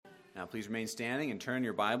Now please remain standing and turn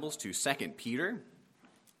your Bibles to 2 Peter.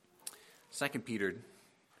 2 Peter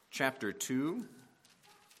chapter 2.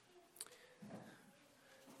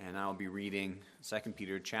 And I'll be reading 2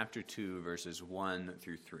 Peter chapter 2 verses 1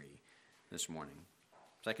 through 3 this morning.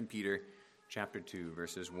 2 Peter chapter 2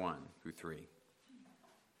 verses 1 through 3.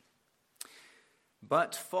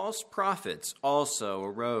 But false prophets also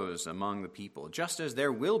arose among the people, just as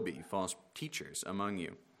there will be false teachers among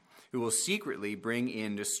you, who will secretly bring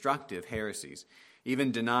in destructive heresies, even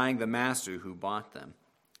denying the master who bought them,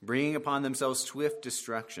 bringing upon themselves swift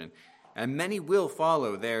destruction. And many will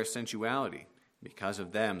follow their sensuality. Because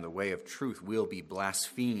of them, the way of truth will be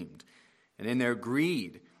blasphemed. And in their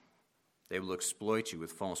greed, they will exploit you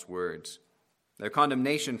with false words. Their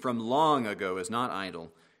condemnation from long ago is not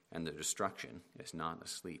idle, and their destruction is not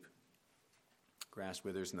asleep. Grass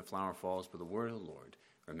withers and the flower falls, but the word of the Lord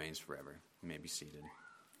remains forever. You may be seated.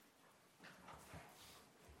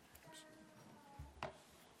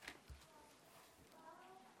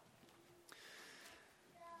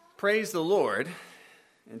 Praise the Lord.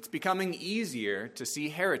 It's becoming easier to see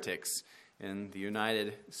heretics in the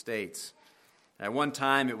United States. At one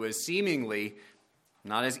time, it was seemingly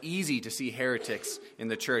not as easy to see heretics in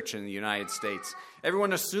the church in the United States.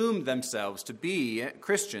 Everyone assumed themselves to be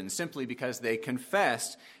Christians simply because they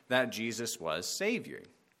confessed that Jesus was Savior.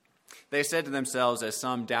 They said to themselves, as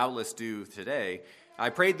some doubtless do today,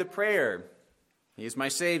 I prayed the prayer, He is my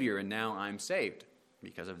Savior, and now I'm saved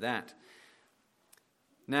because of that.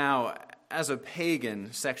 Now, as a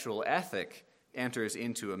pagan sexual ethic enters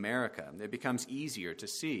into America, it becomes easier to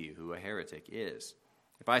see who a heretic is.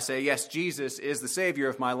 If I say, yes, Jesus is the Savior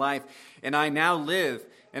of my life, and I now live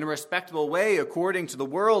in a respectable way according to the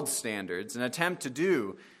world's standards and attempt to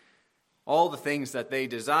do all the things that they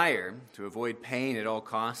desire to avoid pain at all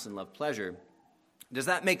costs and love pleasure, does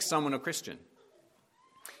that make someone a Christian?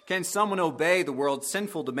 Can someone obey the world's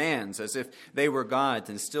sinful demands as if they were gods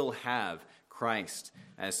and still have Christ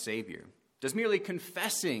as Savior? Does merely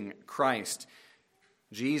confessing Christ,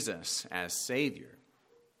 Jesus, as Savior,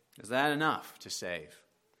 is that enough to save?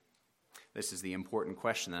 This is the important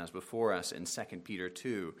question that is before us in 2 Peter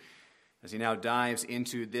 2, as he now dives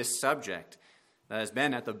into this subject that has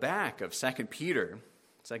been at the back of 2 Peter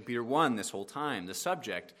 1 this whole time, the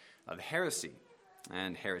subject of heresy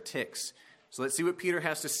and heretics. So let's see what Peter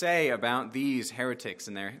has to say about these heretics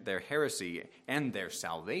and their heresy and their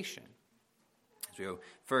salvation. So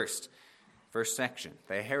first section,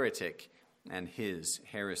 the heretic and his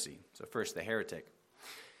heresy. So first, the heretic.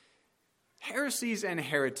 Heresies and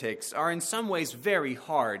heretics are in some ways very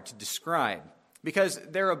hard to describe because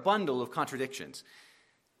they're a bundle of contradictions.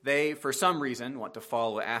 They, for some reason, want to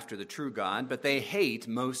follow after the true God, but they hate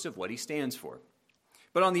most of what he stands for.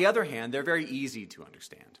 But on the other hand, they're very easy to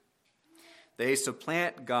understand. They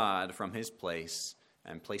supplant God from his place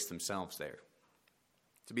and place themselves there.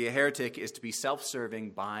 To be a heretic is to be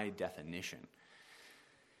self-serving by definition.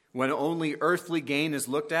 When only earthly gain is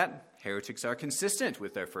looked at, heretics are consistent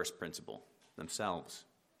with their first principle, themselves.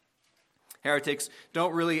 Heretics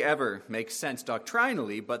don't really ever make sense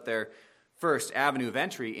doctrinally, but their first avenue of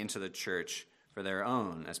entry into the church for their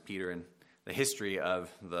own, as Peter and the history of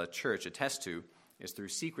the church attest to, is through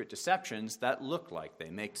secret deceptions that look like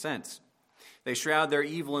they make sense. They shroud their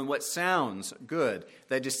evil in what sounds good.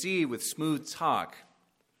 They deceive with smooth talk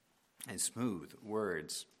and smooth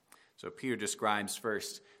words. So Peter describes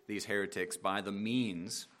first these heretics by the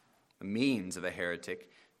means of a heretic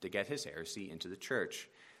to get his heresy into the church.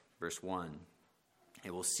 Verse 1,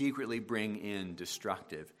 it will secretly bring in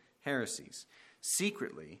destructive heresies.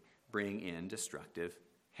 Secretly bring in destructive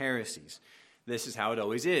heresies. This is how it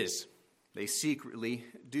always is. They secretly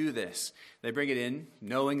do this. They bring it in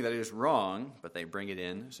knowing that it is wrong, but they bring it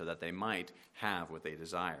in so that they might have what they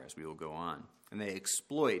desire, as we will go on. And they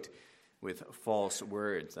exploit with false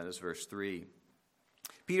words. That is verse 3.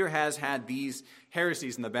 Peter has had these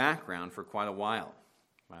heresies in the background for quite a while,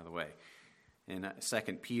 by the way. In 2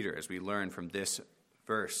 Peter, as we learn from this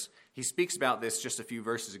verse, he speaks about this just a few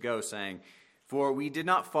verses ago, saying, "For we did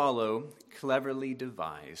not follow cleverly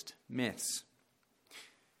devised myths."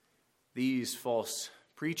 These false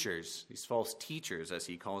preachers, these false teachers, as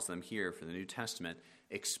he calls them here for the New Testament,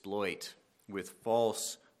 exploit with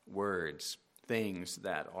false words things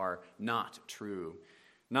that are not true,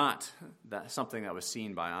 not something that was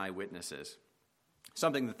seen by eyewitnesses,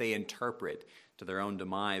 something that they interpret to their own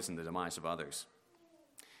demise and the demise of others.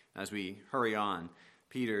 As we hurry on,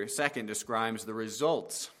 Peter, second, describes the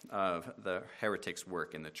results of the heretic's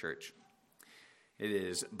work in the church. It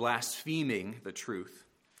is blaspheming the truth,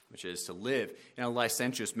 which is to live in a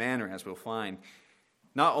licentious manner, as we'll find,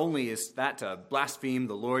 Not only is that to blaspheme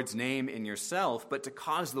the Lord's name in yourself, but to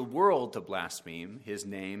cause the world to blaspheme his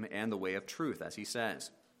name and the way of truth, as he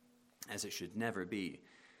says, as it should never be,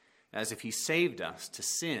 as if he saved us to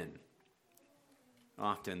sin.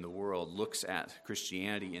 Often the world looks at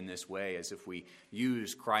Christianity in this way, as if we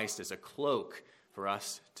use Christ as a cloak for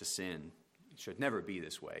us to sin. It should never be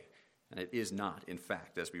this way, and it is not, in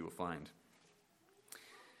fact, as we will find.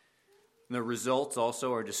 And the results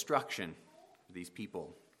also are destruction for these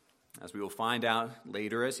people. As we will find out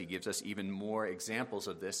later, as he gives us even more examples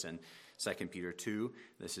of this in 2 Peter 2,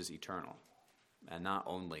 this is eternal, and not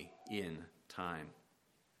only in time.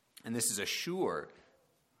 And this is a sure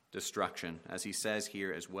destruction, as he says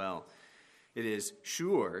here as well. It is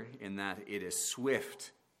sure in that it is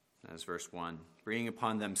swift, as verse 1, bringing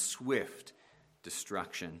upon them swift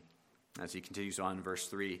destruction. As he continues on in verse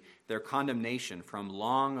 3, their condemnation from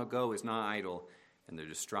long ago is not idle, and their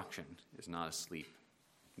destruction is not asleep.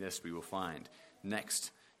 This we will find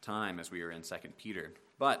next time as we are in 2 Peter.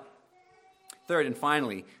 But third and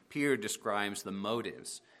finally, Peter describes the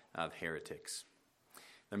motives of heretics,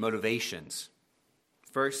 their motivations.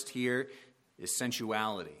 First here is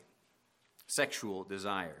sensuality, sexual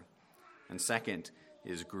desire. And second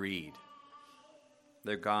is greed.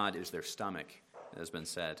 Their god is their stomach, it has been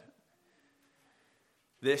said.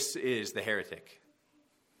 This is the heretic.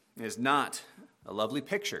 It is not a lovely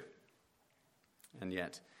picture. And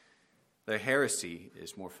yet, their heresy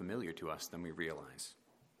is more familiar to us than we realize.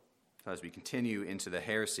 So as we continue into the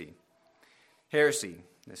heresy,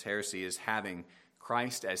 this heresy is having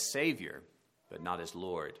Christ as Savior, but not as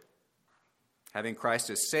Lord. Having Christ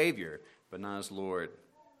as Savior, but not as Lord.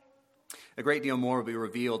 A great deal more will be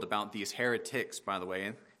revealed about these heretics, by the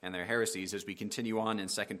way, and their heresies as we continue on in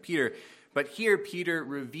 2 Peter. But here Peter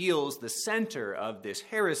reveals the center of this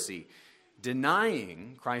heresy,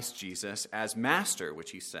 denying Christ Jesus as master,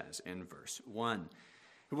 which he says in verse 1,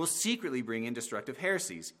 who will secretly bring in destructive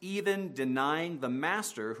heresies, even denying the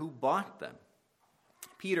master who bought them.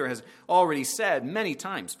 Peter has already said many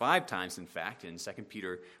times, 5 times in fact, in 2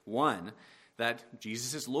 Peter 1, that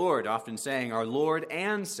Jesus is Lord, often saying our Lord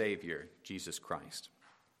and Savior, Jesus Christ.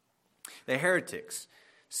 The heretics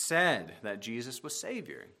said that Jesus was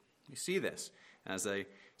Savior. You see this as they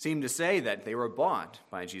seem to say that they were bought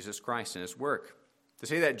by Jesus Christ and his work. To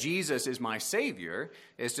say that Jesus is my Savior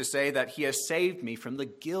is to say that he has saved me from the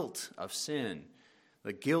guilt of sin,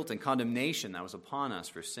 the guilt and condemnation that was upon us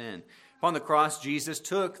for sin. Upon the cross, Jesus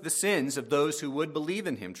took the sins of those who would believe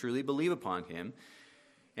in him, truly believe upon him,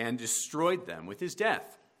 and destroyed them with his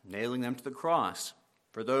death, nailing them to the cross.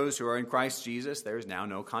 For those who are in Christ Jesus, there is now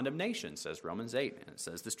no condemnation, says Romans 8. And it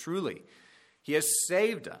says this truly. He has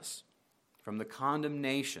saved us from the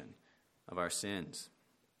condemnation of our sins.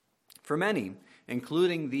 For many,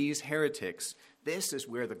 including these heretics, this is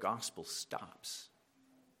where the gospel stops.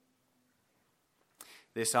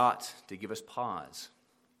 This ought to give us pause.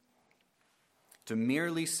 To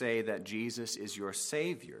merely say that Jesus is your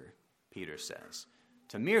Savior, Peter says,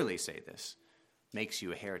 to merely say this makes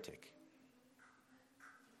you a heretic.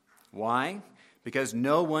 Why? Because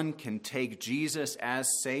no one can take Jesus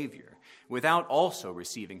as Savior without also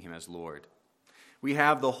receiving him as Lord. We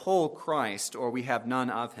have the whole Christ, or we have none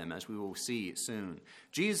of him, as we will see soon.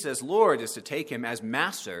 Jesus as Lord is to take him as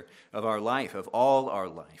master of our life, of all our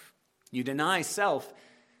life. You deny self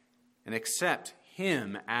and accept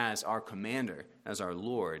him as our commander, as our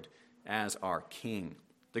Lord, as our King.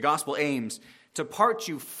 The gospel aims to part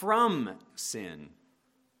you from sin,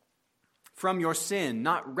 from your sin,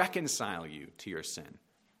 not reconcile you to your sin,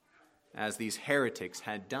 as these heretics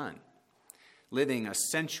had done, living a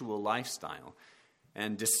sensual lifestyle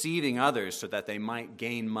and deceiving others so that they might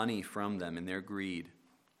gain money from them in their greed,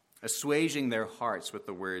 assuaging their hearts with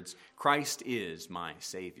the words, Christ is my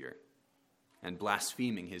Savior, and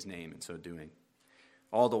blaspheming his name in so doing.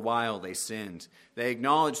 All the while they sinned. They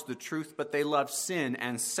acknowledged the truth, but they loved sin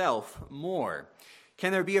and self more.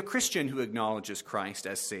 Can there be a Christian who acknowledges Christ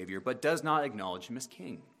as Savior, but does not acknowledge him as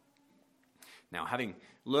King? Now, having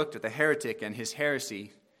looked at the heretic and his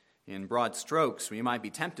heresy in broad strokes, we might be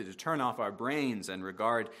tempted to turn off our brains in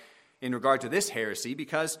regard to this heresy,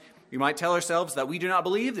 because we might tell ourselves that we do not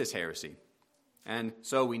believe this heresy, and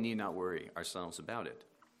so we need not worry ourselves about it.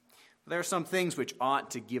 But there are some things which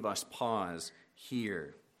ought to give us pause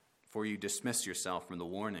here before you dismiss yourself from the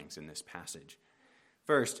warnings in this passage.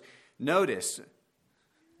 First, notice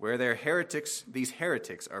where these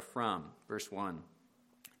heretics are from. Verse 1,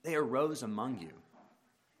 they arose among you.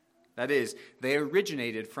 That is, they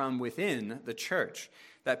originated from within the church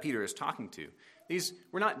that Peter is talking to. These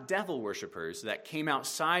were not devil worshippers that came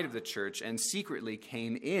outside of the church and secretly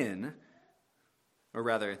came in or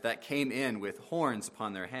rather, that came in with horns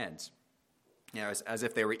upon their heads, as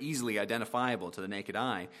if they were easily identifiable to the naked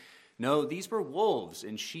eye. No, these were wolves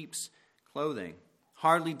in sheep's clothing,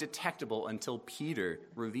 hardly detectable until Peter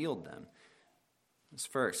revealed them. That's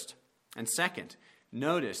first. And second,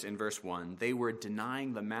 notice in verse 1, they were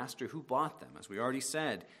denying the master who bought them. As we already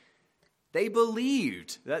said, they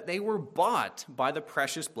believed that they were bought by the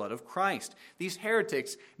precious blood of Christ. These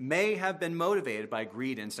heretics may have been motivated by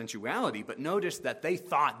greed and sensuality, but notice that they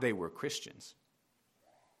thought they were Christians.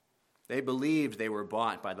 They believed they were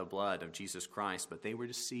bought by the blood of Jesus Christ, but they were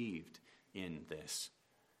deceived in this.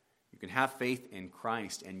 You can have faith in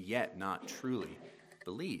Christ and yet not truly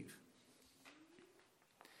believe.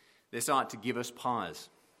 This ought to give us pause,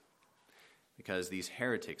 because these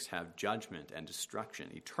heretics have judgment and destruction,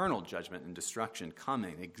 eternal judgment and destruction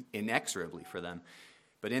coming inexorably for them.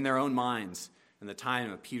 But in their own minds, in the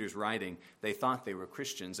time of Peter's writing, they thought they were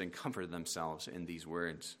Christians and comforted themselves in these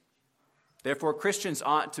words. Therefore, Christians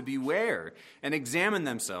ought to beware and examine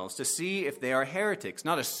themselves to see if they are heretics,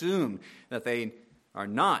 not assume that they are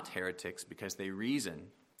not heretics because they reason.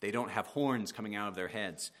 They don't have horns coming out of their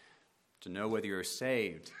heads. To know whether you're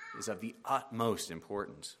saved is of the utmost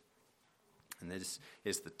importance. And this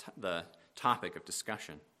is the topic of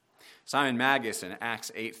discussion. Simon Magus in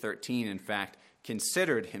Acts 8:13, in fact,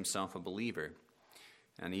 considered himself a believer.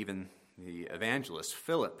 And even the evangelist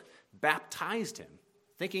Philip baptized him,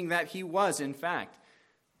 thinking that he was, in fact,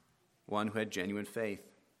 one who had genuine faith.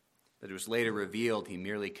 But it was later revealed he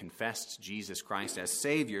merely confessed Jesus Christ as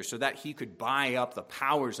Savior so that he could buy up the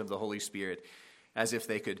powers of the Holy Spirit as if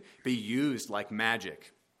they could be used like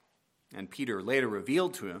magic. And Peter later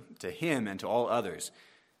revealed to him and to all others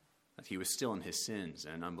that he was still in his sins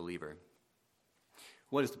and an unbeliever.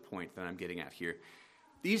 What is the point that I'm getting at here?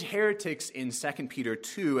 These heretics in 2 Peter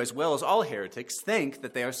 2, as well as all heretics, think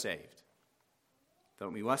that they are saved.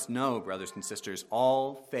 But we must know, brothers and sisters,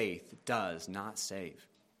 all faith does not save.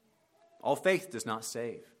 All faith does not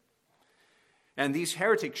save. And these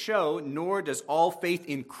heretics show, nor does all faith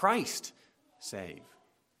in Christ save.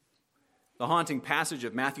 The haunting passage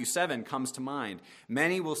of Matthew 7 comes to mind.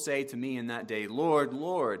 Many will say to me in that day, Lord,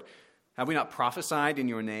 Lord, have we not prophesied in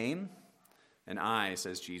your name? And I,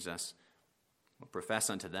 says Jesus, will profess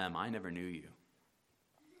unto them, I never knew you.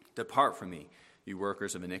 Depart from me, you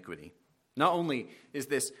workers of iniquity. Not only is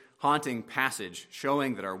this haunting passage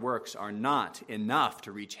showing that our works are not enough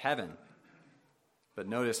to reach heaven, but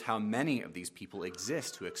notice how many of these people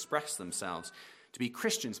exist who express themselves to be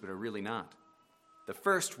Christians but are really not. The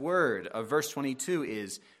first word of verse 22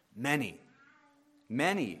 is many.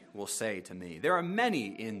 Many will say to me. There are many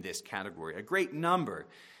in this category, a great number.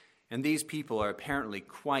 And these people are apparently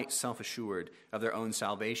quite self-assured of their own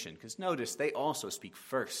salvation. Because notice, they also speak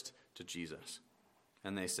first to Jesus.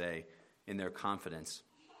 And they say, in their confidence,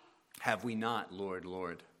 have we not, Lord,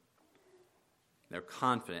 Lord? They're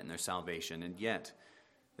confident in their salvation, and yet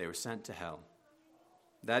they were sent to hell.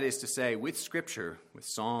 That is to say, with Scripture, with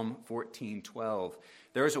Psalm 14:12,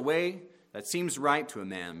 there is a way that seems right to a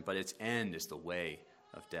man, but its end is the way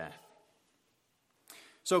of death.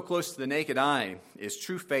 So close to the naked eye is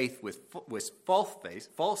true faith with false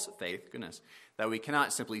faith, that we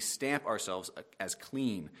cannot simply stamp ourselves as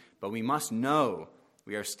clean, but we must know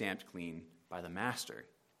we are stamped clean by the Master.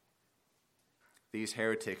 These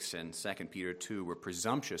heretics in 2 Peter 2 were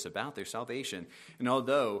presumptuous about their salvation, and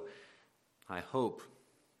although I hope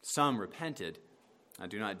some repented, I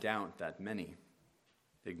do not doubt that many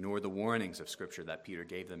ignored the warnings of Scripture that Peter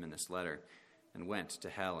gave them in this letter and went to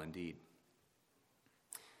hell indeed.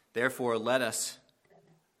 Therefore, lest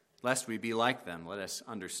we be like them, let us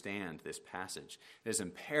understand this passage. It is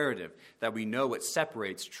imperative that we know what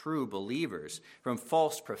separates true believers from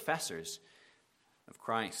false professors of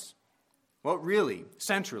Christ. What really,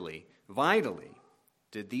 centrally, vitally,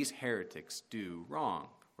 did these heretics do wrong?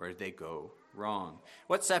 Or did they go wrong?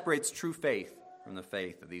 What separates true faith from the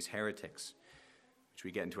faith of these heretics? Which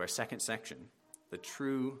we get into our second section, the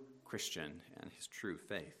true Christian and his true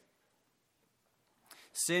faith.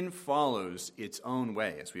 Sin follows its own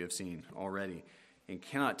way, as we have seen already, and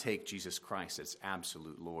cannot take Jesus Christ as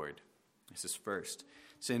absolute Lord. This is first.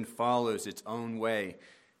 Sin follows its own way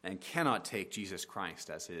and cannot take Jesus Christ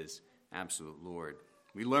as his absolute Lord.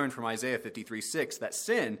 We learn from Isaiah 53:6 that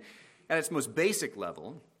sin, at its most basic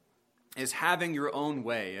level, is having your own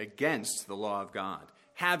way against the law of God.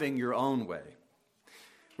 Having your own way.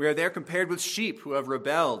 We are there compared with sheep who have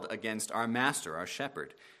rebelled against our master, our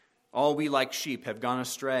shepherd. All we like sheep have gone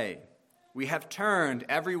astray. We have turned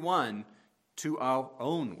every one to our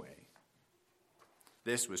own way.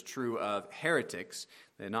 This was true of heretics.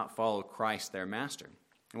 They did not follow Christ, their master.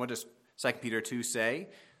 And what does 2 Peter 2 say,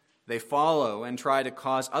 they follow and try to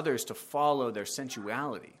cause others to follow their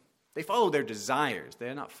sensuality. They follow their desires. They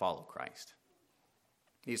do not follow Christ.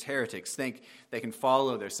 These heretics think they can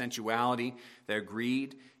follow their sensuality, their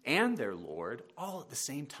greed, and their Lord all at the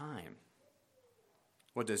same time.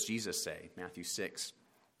 What does Jesus say? Matthew 6.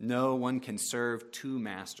 No one can serve two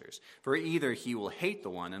masters, for either he will hate the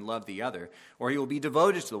one and love the other, or he will be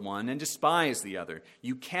devoted to the one and despise the other.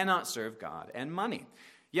 You cannot serve God and money.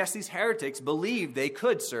 Yes, these heretics believed they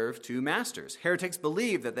could serve two masters. Heretics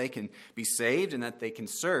believe that they can be saved and that they can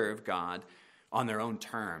serve God on their own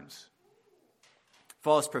terms.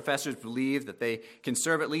 False professors believe that they can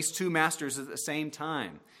serve at least two masters at the same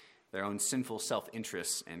time, their own sinful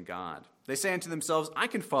self-interests and God. They say unto themselves, I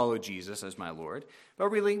can follow Jesus as my Lord, but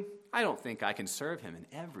really, I don't think I can serve him in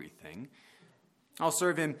everything. I'll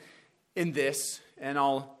serve him in this, and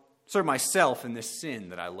I'll serve myself in this sin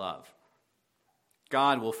that I love.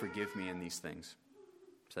 God will forgive me in these things,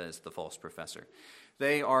 says the false professor.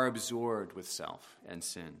 They are absorbed with self and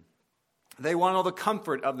sin. They want all the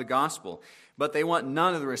comfort of the gospel, but they want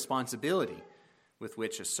none of the responsibility with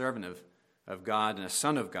which a servant of God and a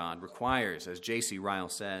son of God requires, as J.C. Ryle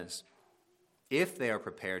says. If they are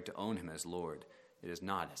prepared to own him as Lord, it is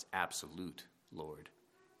not as absolute Lord.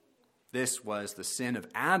 This was the sin of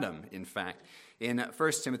Adam, in fact. In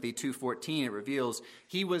 1 Timothy 2:14, it reveals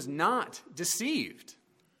he was not deceived.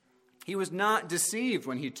 He was not deceived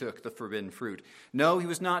when he took the forbidden fruit. No, he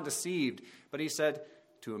was not deceived, but he said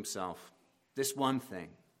to himself, this one thing,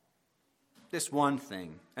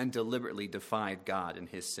 and deliberately defied God in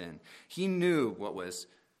his sin. He knew what was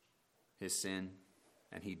his sin,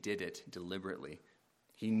 and he did it deliberately.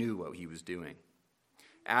 He knew what he was doing.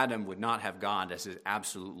 Adam would not have God as his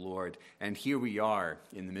absolute Lord, and here we are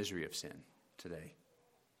in the misery of sin today.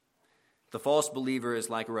 The false believer is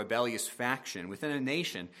like a rebellious faction within a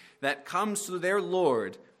nation that comes to their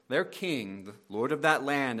Lord, their king, the Lord of that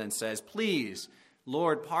land, and says, please,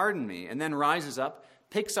 Lord, pardon me, and then rises up,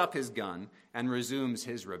 picks up his gun, and resumes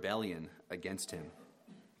his rebellion against him.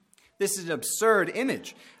 This is an absurd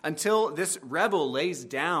image until this rebel lays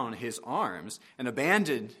down his arms and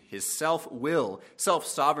abandons his self-will,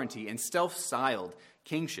 self-sovereignty, and self-styled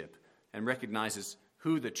kingship and recognizes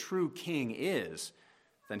who the true king is.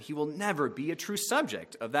 Then he will never be a true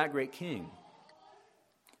subject of that great king.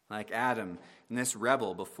 Like Adam and this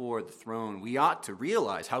rebel before the throne, we ought to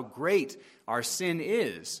realize how great our sin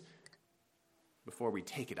is before we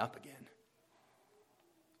take it up again.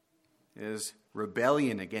 It is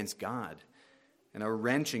rebellion against God and a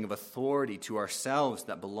wrenching of authority to ourselves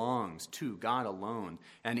that belongs to God alone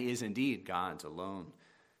and is indeed God's alone.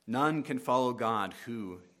 None can follow God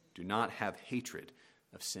who do not have hatred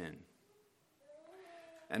of sin.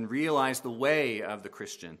 And realize the way of the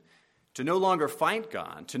Christian, to no longer fight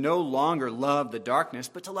God, to no longer love the darkness,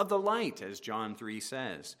 but to love the light, as John 3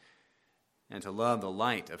 says, and to love the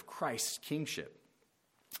light of Christ's kingship.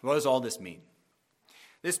 What does all this mean?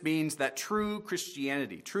 This means that true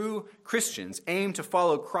Christianity, true Christians aim to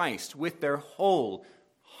follow Christ with their whole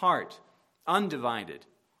heart, undivided.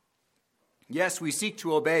 Yes, we seek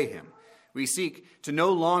to obey him. We seek to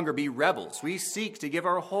no longer be rebels. We seek to give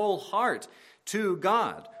our whole heart to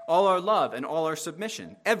God, all our love and all our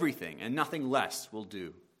submission, everything and nothing less will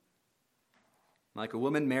do. Like a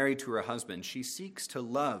woman married to her husband, she seeks to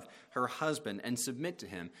love her husband and submit to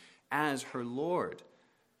him as her Lord.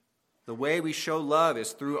 The way we show love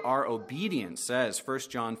is through our obedience, says 1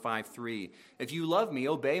 John 5:3. If you love me,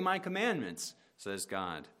 obey my commandments, says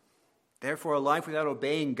God. Therefore, a life without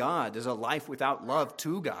obeying God is a life without love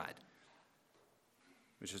to God,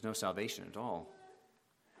 which is no salvation at all.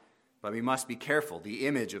 But we must be careful. The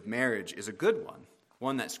image of marriage is a good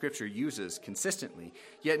one that Scripture uses consistently.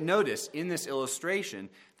 Yet notice in this illustration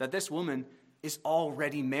that this woman is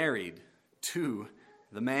already married to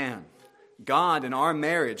the man. God, in our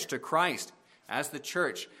marriage to Christ, as the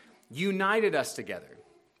church, united us together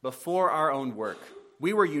before our own work.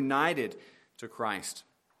 We were united to Christ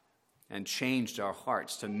and changed our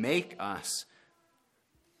hearts to make us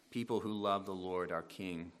people who love the Lord, our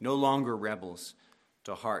King, no longer rebels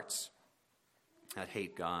to hearts that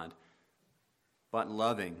hate God, but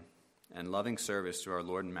loving service to our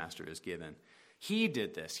Lord and Master is given. He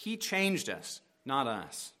did this. He changed us, not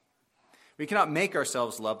us. We cannot make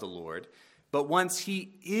ourselves love the Lord, but once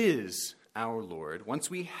he is our Lord, once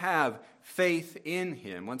we have faith in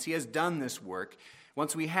him, once he has done this work,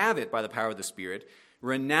 once we have it by the power of the Spirit,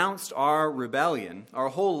 renounced our rebellion, our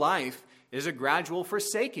whole life is a gradual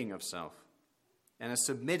forsaking of self and a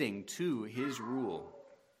submitting to his rule.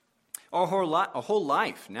 Our whole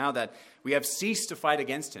life, now that we have ceased to fight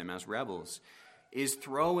against him as rebels, is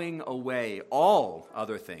throwing away all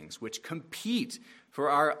other things which compete for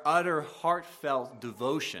our utter heartfelt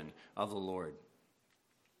devotion of the Lord.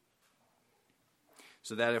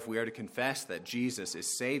 So that if we are to confess that Jesus is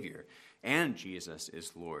Savior and Jesus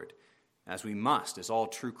is Lord, as we must, as all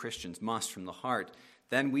true Christians must from the heart,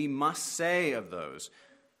 then we must say of those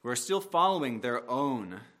who are still following their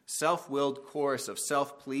own self-willed course of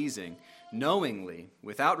self-pleasing, knowingly,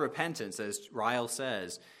 without repentance, as Ryle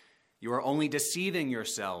says, you are only deceiving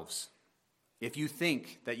yourselves if you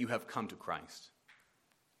think that you have come to Christ.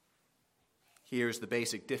 Here's the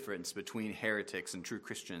basic difference between heretics and true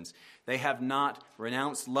Christians. They have not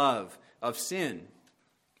renounced love of sin,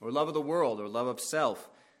 or love of the world, or love of self,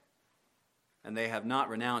 and they have not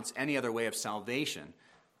renounced any other way of salvation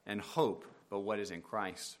and hope but what is in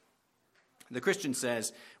Christ. The Christian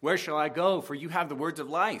says, "Where shall I go? For you have the words of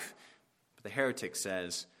life." But the heretic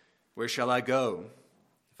says, "Where shall I go?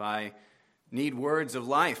 If I need words of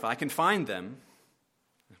life, I can find them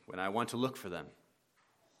when I want to look for them."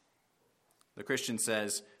 The Christian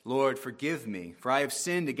says, "Lord, forgive me, for I have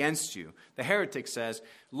sinned against you." The heretic says,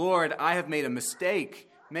 "Lord, I have made a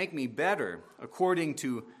mistake. Make me better according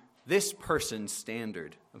to this person's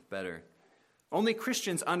standard of better." Only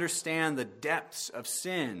Christians understand the depths of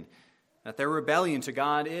sin that their rebellion to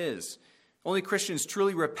God is. Only Christians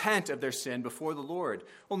truly repent of their sin before the Lord.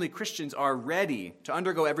 Only Christians are ready to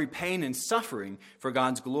undergo every pain and suffering for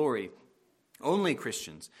God's glory. Only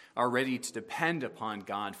Christians are ready to depend upon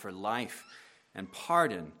God for life and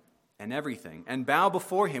pardon and everything, and bow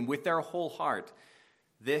before Him with their whole heart.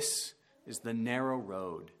 This is the narrow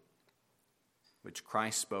road which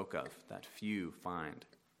Christ spoke of, that few find.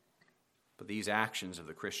 But these actions of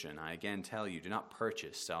the Christian, I again tell you, do not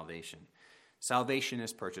purchase salvation. Salvation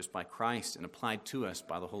is purchased by Christ and applied to us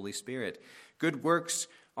by the Holy Spirit. Good works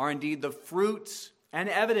are indeed the fruits and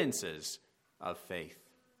evidences of faith,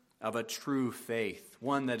 of a true faith,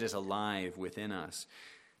 one that is alive within us.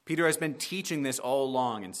 Peter has been teaching this all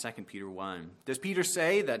along in 2 Peter 1. Does Peter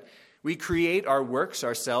say that we create our works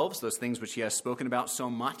ourselves, those things which he has spoken about so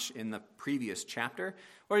much in the previous chapter?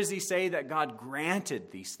 Or does he say that God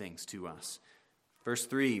granted these things to us? Verse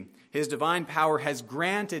 3, His divine power has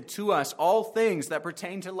granted to us all things that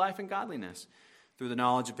pertain to life and godliness through the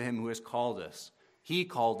knowledge of Him who has called us. He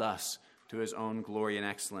called us to His own glory and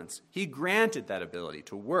excellence. He granted that ability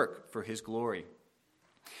to work for His glory.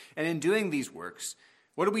 And in doing these works,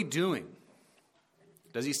 what are we doing?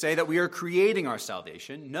 Does he say that we are creating our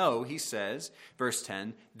salvation? No, he says, verse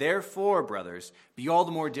 10, "Therefore, brothers, be all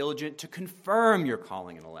the more diligent to confirm your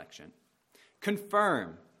calling and election."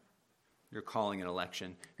 Confirm your calling and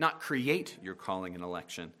election, not create your calling and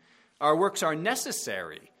election. Our works are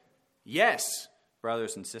necessary. Yes,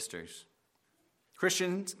 brothers and sisters.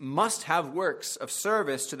 Christians must have works of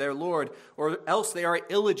service to their Lord, or else they are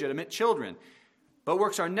illegitimate children. But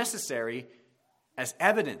works are necessary as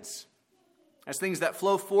evidence, as things that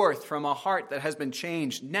flow forth from a heart that has been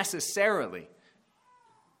changed necessarily.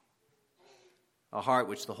 A heart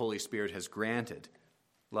which the Holy Spirit has granted,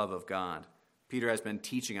 love of God. Peter has been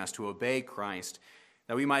teaching us to obey Christ,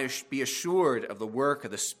 that we might be assured of the work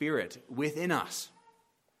of the Spirit within us.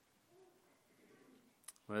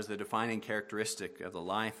 What is the defining characteristic of the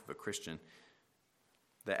life of a Christian?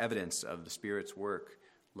 The evidence of the Spirit's work,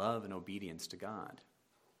 love and obedience to God.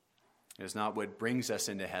 It is not what brings us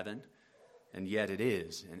into heaven, and yet it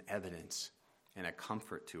is an evidence and a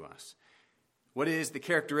comfort to us. What is the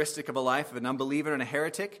characteristic of a life of an unbeliever and a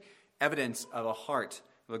heretic? Evidence of a heart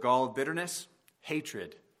of a gall of bitterness,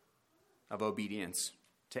 hatred of obedience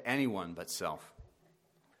to anyone but self.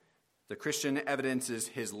 The Christian evidences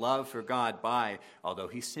his love for God by, although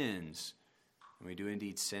he sins, and we do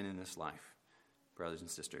indeed sin in this life, brothers and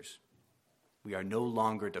sisters, we are no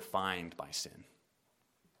longer defined by sin.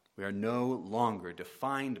 We are no longer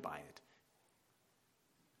defined by it.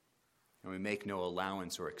 And we make no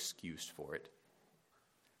allowance or excuse for it.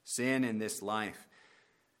 Sin in this life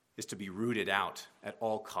is to be rooted out at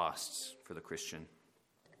all costs for the Christian.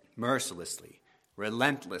 Mercilessly,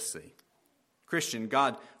 relentlessly. Christian,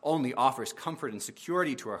 God only offers comfort and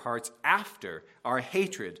security to our hearts after our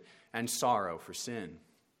hatred and sorrow for sin.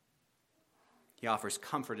 He offers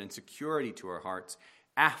comfort and security to our hearts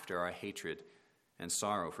after our hatred and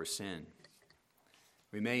sorrow for sin.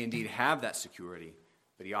 We may indeed have that security,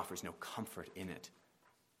 but he offers no comfort in it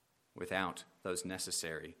without those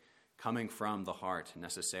necessary, coming from the heart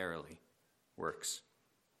necessarily, works.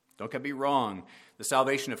 Don't get me wrong, the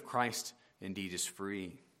salvation of Christ indeed is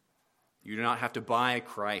free. You do not have to buy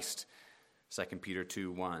Christ, 2 Peter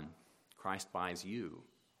 2:1. Christ buys you.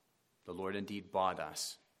 The Lord indeed bought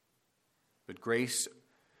us. But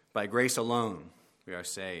by grace alone, we are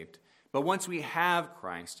saved. But once we have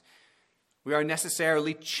Christ, we are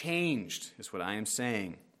necessarily changed, is what I am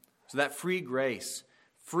saying. So that free grace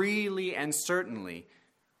freely and certainly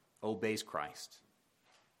obeys Christ.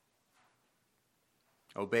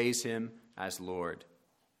 Obeys him as Lord,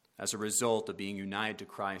 as a result of being united to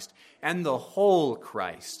Christ and the whole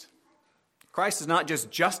Christ. Christ does not just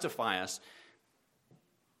justify us,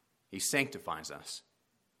 he sanctifies us.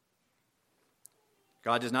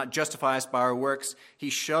 God does not justify us by our works. He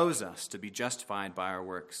shows us to be justified by our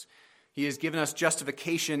works. He has given us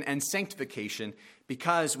justification and sanctification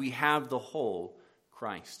because we have the whole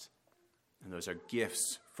Christ. And those are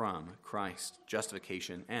gifts from Christ,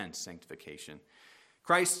 justification and sanctification.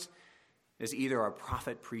 Christ is either our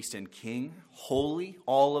prophet, priest, and king, holy,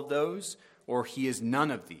 all of those, or he is none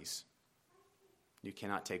of these. You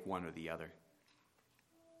cannot take one or the other.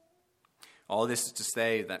 All this is to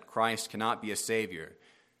say that Christ cannot be a Savior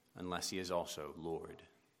unless he is also Lord.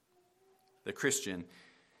 The Christian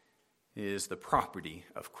is the property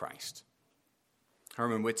of Christ.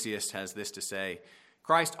 Herman Whitsius has this to say: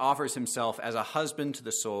 Christ offers himself as a husband to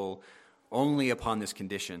the soul only upon this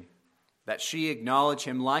condition, that she acknowledge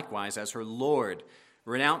him likewise as her Lord,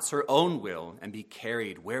 renounce her own will, and be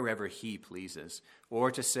carried wherever he pleases.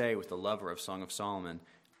 Or to say with the lover of Song of Solomon,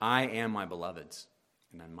 I am my beloved's,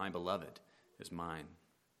 and my beloved is mine.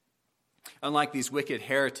 Unlike these wicked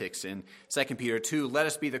heretics in 2 Peter 2, let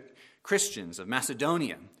us be the Christians of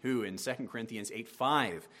Macedonia, who in 2 Corinthians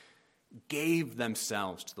 8:5 gave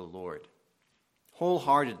themselves to the Lord.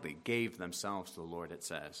 Wholeheartedly gave themselves to the Lord, it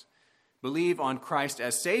says. Believe on Christ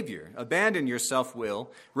as Savior. Abandon your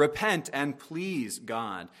self-will. Repent and please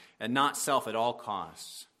God, and not self at all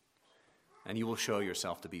costs. And you will show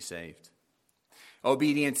yourself to be saved.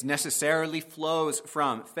 Obedience necessarily flows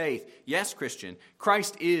from faith. Yes, Christian,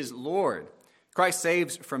 Christ is Lord. Christ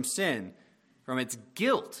saves from sin, from its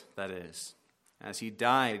guilt, that is, as he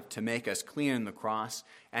died to make us clean on the cross.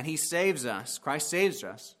 And he saves us, Christ saves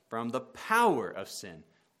us from the power of sin,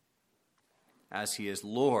 as he is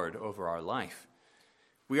Lord over our life.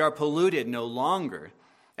 We are polluted no longer,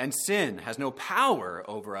 and sin has no power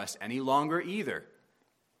over us any longer either.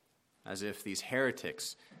 As if the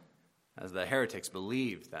heretics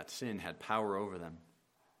believed that sin had power over them.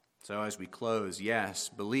 So as we close, yes,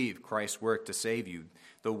 believe Christ's work to save you.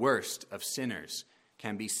 The worst of sinners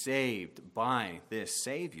can be saved by this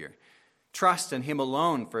Savior. Trust in him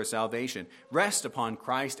alone for salvation. Rest upon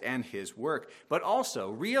Christ and his work, but also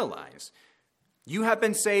realize you have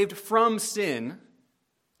been saved from sin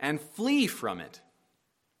and flee from it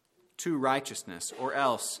to righteousness, or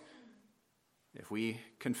else, if we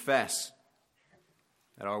confess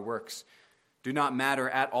that our works do not matter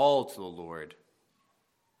at all to the Lord,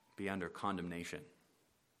 be under condemnation.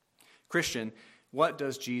 Christian, what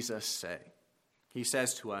does Jesus say? He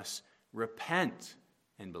says to us, repent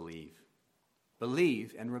and believe.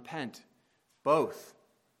 Believe and repent, both.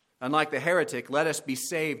 Unlike the heretic, let us be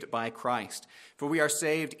saved by Christ, for we are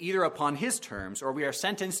saved either upon his terms or we are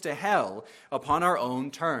sentenced to hell upon our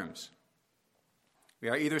own terms. We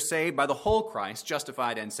are either saved by the whole Christ,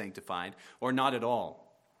 justified and sanctified, or not at all.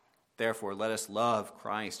 Therefore, let us love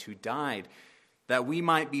Christ, who died that we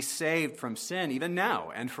might be saved from sin, even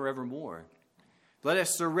now and forevermore. Let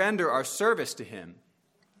us surrender our service to him,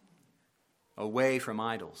 away from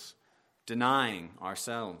idols, denying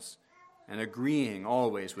ourselves, and agreeing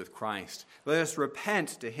always with Christ. Let us repent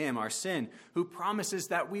to him our sin, who promises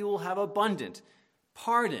that we will have abundant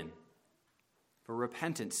pardon for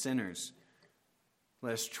repentant sinners.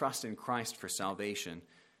 Let us trust in Christ for salvation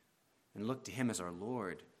and look to him as our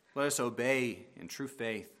Lord. Let us obey in true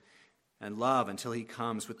faith and love until he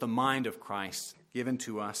comes with the mind of Christ given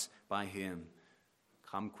to us by him.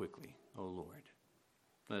 Come quickly, O Lord.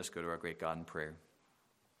 Let us go to our great God in prayer.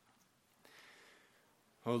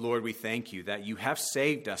 O Lord, we thank you that you have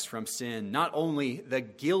saved us from sin, not only the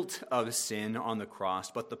guilt of sin on the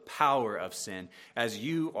cross, but the power of sin, as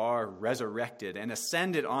you are resurrected and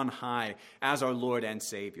ascended on high as our Lord and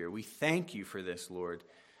Savior. We thank you for this, Lord,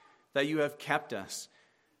 that you have kept us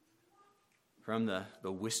from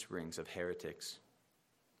the whisperings of heretics.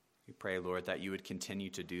 We pray, Lord, that you would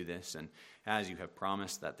continue to do this, and as you have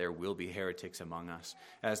promised that there will be heretics among us,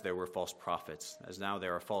 as there were false prophets, as now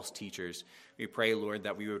there are false teachers, we pray, Lord,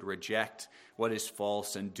 that we would reject what is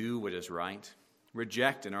false and do what is right,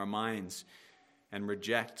 reject in our minds, and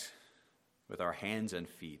reject with our hands and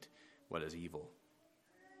feet what is evil.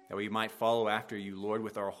 That we might follow after you, Lord,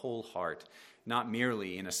 with our whole heart, not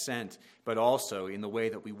merely in assent, but also in the way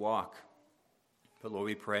that we walk. But Lord,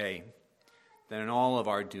 we pray that in all of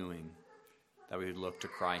our doing, that we would look to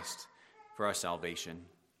Christ for our salvation.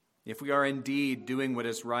 If we are indeed doing what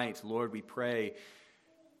is right, Lord, we pray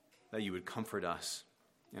that you would comfort us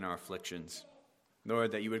in our afflictions.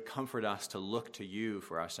 Lord, that you would comfort us to look to you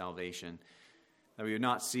for our salvation, that we would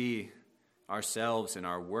not see ourselves and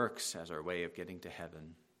our works as our way of getting to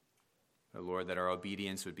heaven. But Lord, that our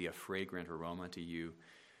obedience would be a fragrant aroma to you,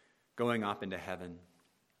 going up into heaven,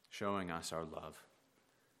 showing us our love.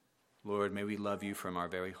 Lord, may we love you from our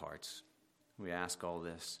very hearts. We ask all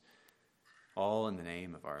this, all in the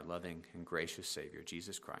name of our loving and gracious Savior,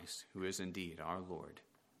 Jesus Christ, who is indeed our Lord.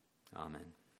 Amen.